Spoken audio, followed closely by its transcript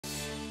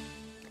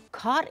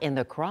Caught in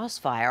the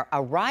crossfire,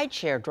 a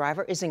rideshare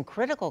driver is in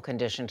critical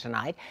condition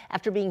tonight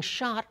after being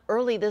shot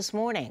early this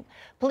morning.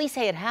 Police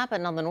say it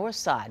happened on the north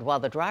side while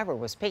the driver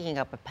was picking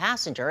up a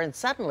passenger, and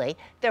suddenly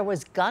there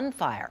was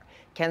gunfire.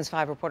 KENS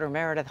 5 reporter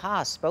Meredith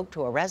Haas spoke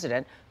to a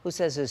resident who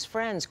says his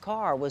friend's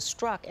car was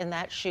struck in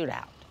that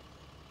shootout.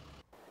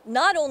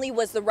 Not only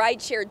was the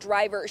rideshare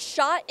driver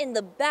shot in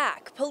the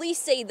back, police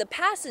say the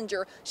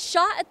passenger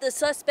shot at the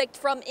suspect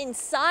from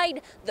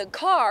inside the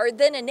car.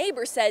 Then a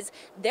neighbor says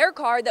their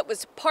car that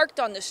was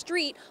parked on the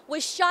street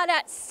was shot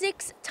at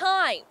 6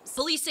 times.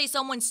 Police say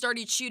someone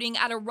started shooting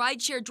at a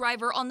rideshare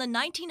driver on the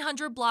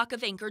 1900 block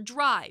of Anchor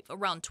Drive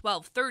around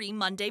 12:30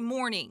 Monday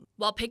morning.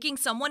 While picking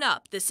someone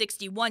up, the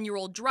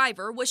 61-year-old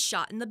driver was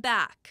shot in the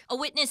back. A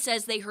witness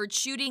says they heard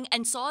shooting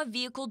and saw a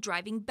vehicle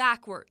driving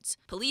backwards.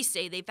 Police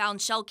say they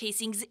found shell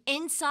casings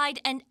inside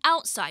and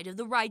outside of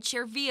the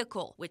rideshare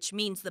vehicle, which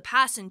means the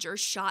passenger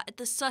shot at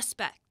the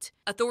suspect.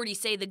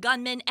 Authorities say the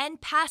gunman and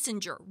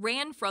passenger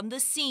ran from the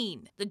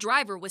scene. The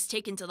driver was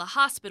taken to the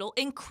hospital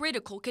in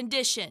critical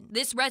condition.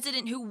 This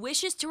resident, who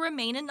wishes to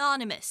remain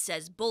anonymous,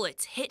 says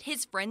bullets hit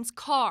his friend's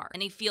car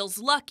and he feels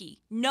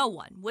lucky no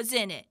one was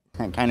in it.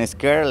 I'm kind of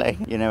scared, like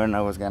you never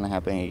know what's gonna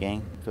happen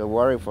again. Feel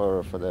worried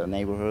for the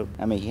neighborhood.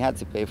 I mean, he had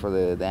to pay for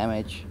the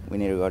damage. We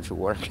need to go to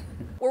work.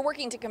 We're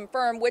working to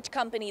confirm which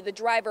company the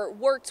driver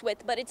works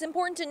with, but it's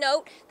important to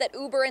note that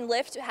Uber and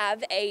Lyft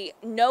have a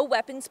no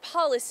weapons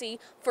policy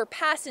for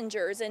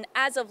passengers, and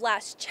as of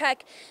last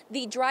check,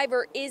 the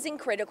driver is in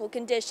critical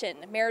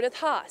condition. Meredith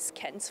Haas,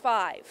 KENS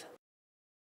 5.